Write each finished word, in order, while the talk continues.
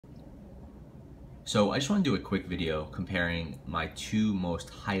So I just want to do a quick video comparing my two most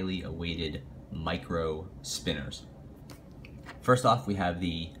highly awaited micro spinners. First off, we have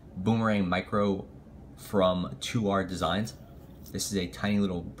the Boomerang Micro from 2R Designs. This is a tiny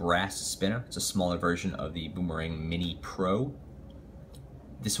little brass spinner. It's a smaller version of the Boomerang Mini Pro.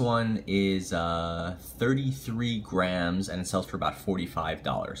 This one is 33 grams and it sells for about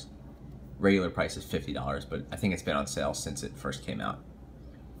 $45. Regular price is $50, but I think it's been on sale since it first came out.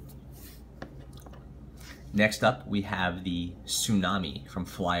 Next up, we have the Tsunami from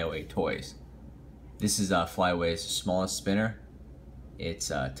Flyaway Toys. This is Flyaway's smallest spinner.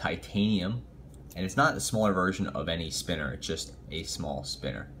 It's titanium, and it's not the smaller version of any spinner, it's just a small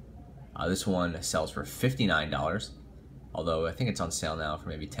spinner. This one sells for $59, although I think it's on sale now for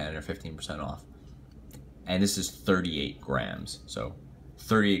maybe 10 or 15% off. And this is 38 grams, so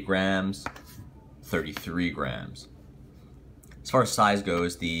 38 grams, 33 grams. As far as size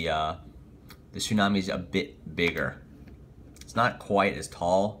goes, the Tsunami is a bit bigger. It's not quite as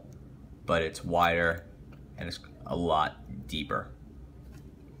tall, but it's wider and it's a lot deeper.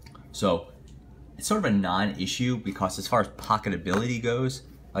 So it's sort of a non-issue because as far as pocketability goes,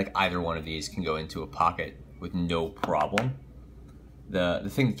 like either one of these can go into a pocket with no problem. The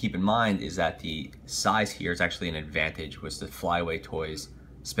thing to keep in mind is that the size here is actually an advantage, which the Flyaway Toys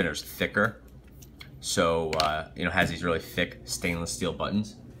spinner's thicker. So it has these really thick stainless steel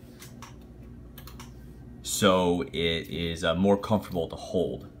buttons. So it is more comfortable to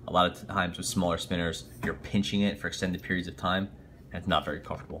hold. A lot of times with smaller spinners, you're pinching it for extended periods of time, and it's not very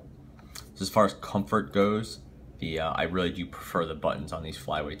comfortable. So as far as comfort goes, I really do prefer the buttons on these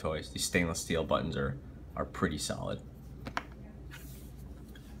Flyaway Toys. These stainless steel buttons are pretty solid.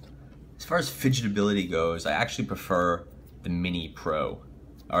 As far as fidgetability goes, I actually prefer the Mini Pro,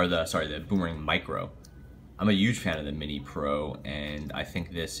 or the Boomerang Micro. I'm a huge fan of the Mini Pro, and I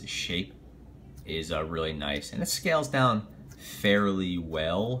think this shape is really nice, and it scales down fairly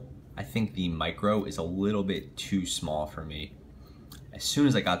well. I think the Micro is a little bit too small for me. As soon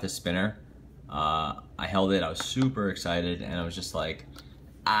as I got this spinner, I held it, I was super excited, and I was just like,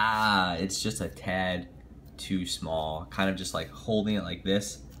 it's just a tad too small. Kind of just like holding it like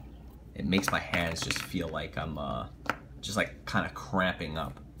this, it makes my hands just feel like I'm just like kind of cramping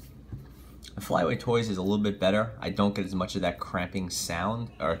up. The Flyaway Toys is a little bit better. I don't get as much of that cramping sound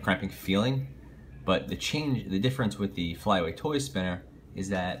or cramping feeling, but the difference with the Flyaway Toys spinner is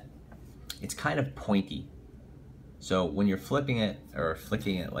that it's kind of pointy. So when you're flipping it or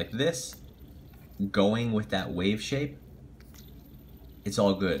flicking it like this, going with that wave shape, it's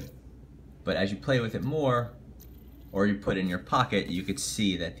all good. But as you play with it more, or you put it in your pocket, you could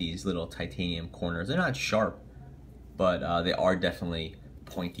see that these little titanium corners, they're not sharp, but they are definitely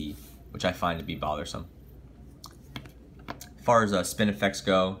pointy, which I find to be bothersome. As far as spin effects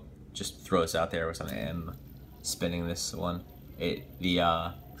go, just throw this out there because I am spinning this one. The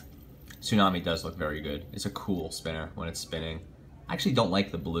Tsunami does look very good. It's a cool spinner when it's spinning. I actually don't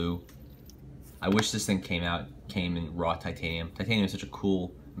like the blue. I wish this thing came in raw titanium. Titanium is such a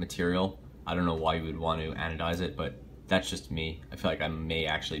cool material. I don't know why you would want to anodize it, but that's just me. I feel like I may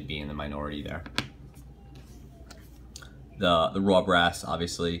actually be in the minority there. The raw brass,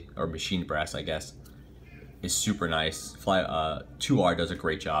 obviously, or machined brass, I guess, is super nice. 2R does a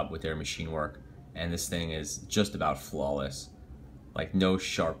great job with their machine work, and this thing is just about flawless. Like no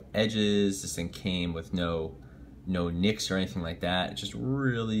sharp edges. This thing came with no nicks or anything like that. It's just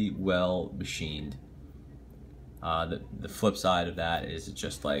really well machined. The flip side of that is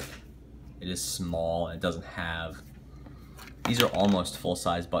just like it is small and it doesn't have. These are almost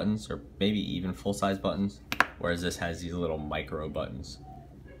full-size buttons, or maybe even full-size buttons, whereas this has these little micro buttons.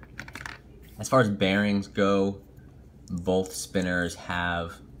 As far as bearings go, both spinners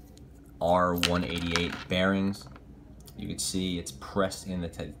have R188 bearings. You can see it's pressed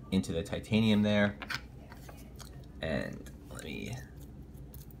into the titanium there. And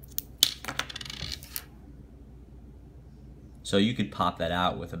so you could pop that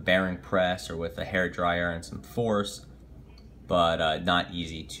out with a bearing press or with a hair dryer and some force, but not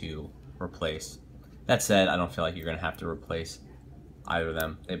easy to replace. That said, I don't feel like you're gonna have to replace either of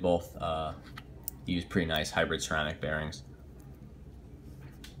them. They both use pretty nice hybrid ceramic bearings.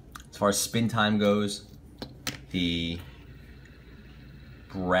 As far as spin time goes, the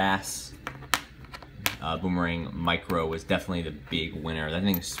brass Boomerang Micro was definitely the big winner. That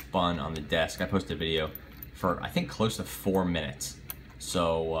thing spun on the desk. I posted a video for I think close to 4 minutes.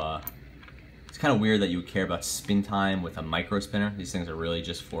 So it's kind of weird that you would care about spin time with a micro spinner. These things are really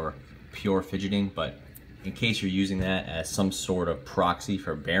just for pure fidgeting, but in case you're using that as some sort of proxy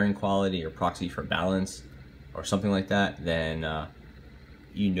for bearing quality or proxy for balance or something like that, then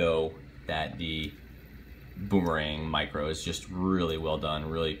you know that the Boomerang Micro is just really well done,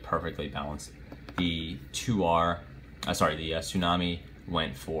 really perfectly balanced. The Tsunami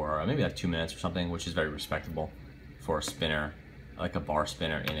went for maybe like 2 minutes or something, which is very respectable for a spinner, like a bar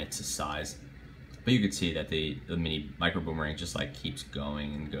spinner in its size. But you could see that the mini Micro Boomerang just like keeps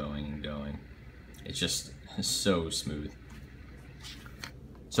going and going and going. It's just so smooth.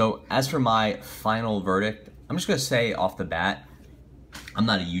 So as for my final verdict, I'm just gonna say off the bat, I'm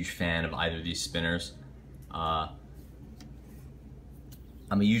not a huge fan of either of these spinners. I'm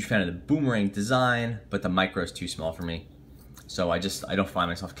a huge fan of the Boomerang design, but the Micro is too small for me. So I don't find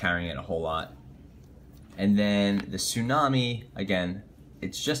myself carrying it a whole lot. And then the Tsunami, again,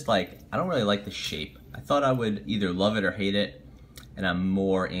 it's just like, I don't really like the shape. I thought I would either love it or hate it, and I'm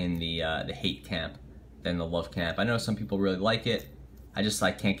more in the hate camp than the love camp. I know some people really like it.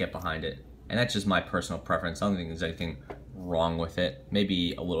 I can't get behind it. And that's just my personal preference. I don't think there's anything wrong with it.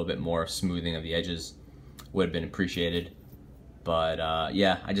 Maybe a little bit more smoothing of the edges would have been appreciated. But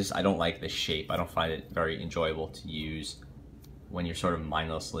yeah, I don't like the shape. I don't find it very enjoyable to use when you're sort of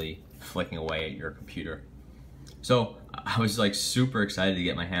mindlessly flicking away at your computer. So I was like super excited to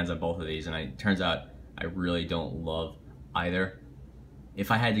get my hands on both of these, and it turns out I really don't love either.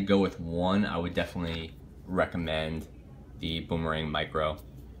 If I had to go with one, I would definitely recommend the Boomerang Micro.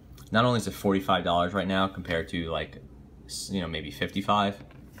 Not only is it $45 right now compared to like, maybe $55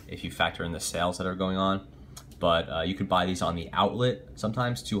 if you factor in the sales that are going on, but you could buy these on the outlet.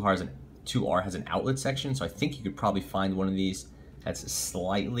 Sometimes 2R has an outlet section, so I think you could probably find one of these that's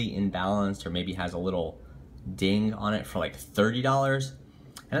slightly imbalanced or maybe has a little ding on it for like $30.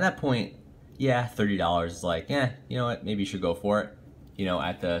 And at that point, yeah, $30 is like, yeah, you know what, maybe you should go for it.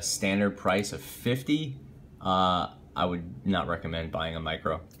 At the standard price of $50, I would not recommend buying a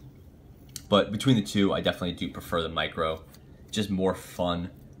Micro. But between the two, I definitely do prefer the Micro. Just more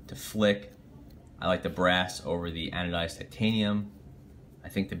fun to flick. I like the brass over the anodized titanium. I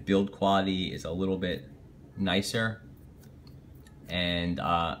think the build quality is a little bit nicer. And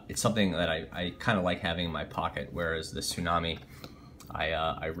it's something that I kind of like having in my pocket, whereas the Tsunami,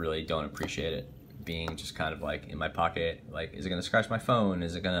 I really don't appreciate it being just kind of like in my pocket. Like, is it gonna scratch my phone?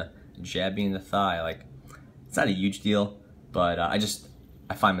 Is it gonna jab me in the thigh? Like, it's not a huge deal, but I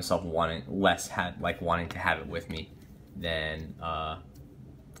find myself wanting to have it with me than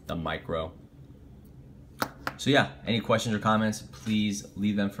the Micro. So yeah, any questions or comments, please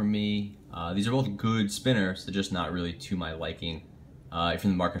leave them for me. These are both good spinners, they're just not really to my liking. If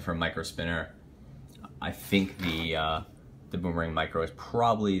you're in the market for a micro spinner, I think the Boomerang Micro is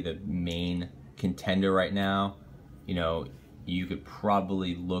probably the main contender right now. You could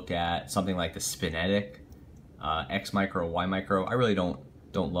probably look at something like the Spinetic, X Micro, Y Micro. I really don't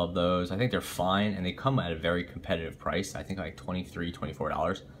love those. I think they're fine, and they come at a very competitive price. I think like $23,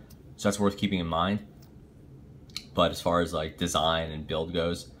 $24. So that's worth keeping in mind. But as far as like design and build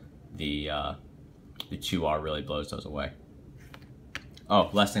goes, the 2R really blows those away. Oh,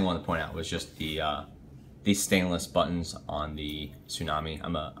 last thing I wanted to point out was just these stainless buttons on the Tsunami.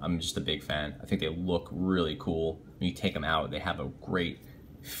 I'm just a big fan. I think they look really cool. When you take them out, they have a great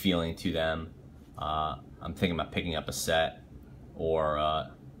feeling to them. I'm thinking about picking up a set, or I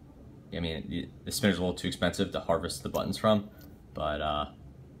mean, the spinner's a little too expensive to harvest the buttons from, but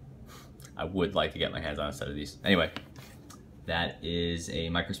I would like to get my hands on a set of these. Anyway, that is a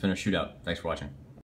micro spinner shootout. Thanks for watching.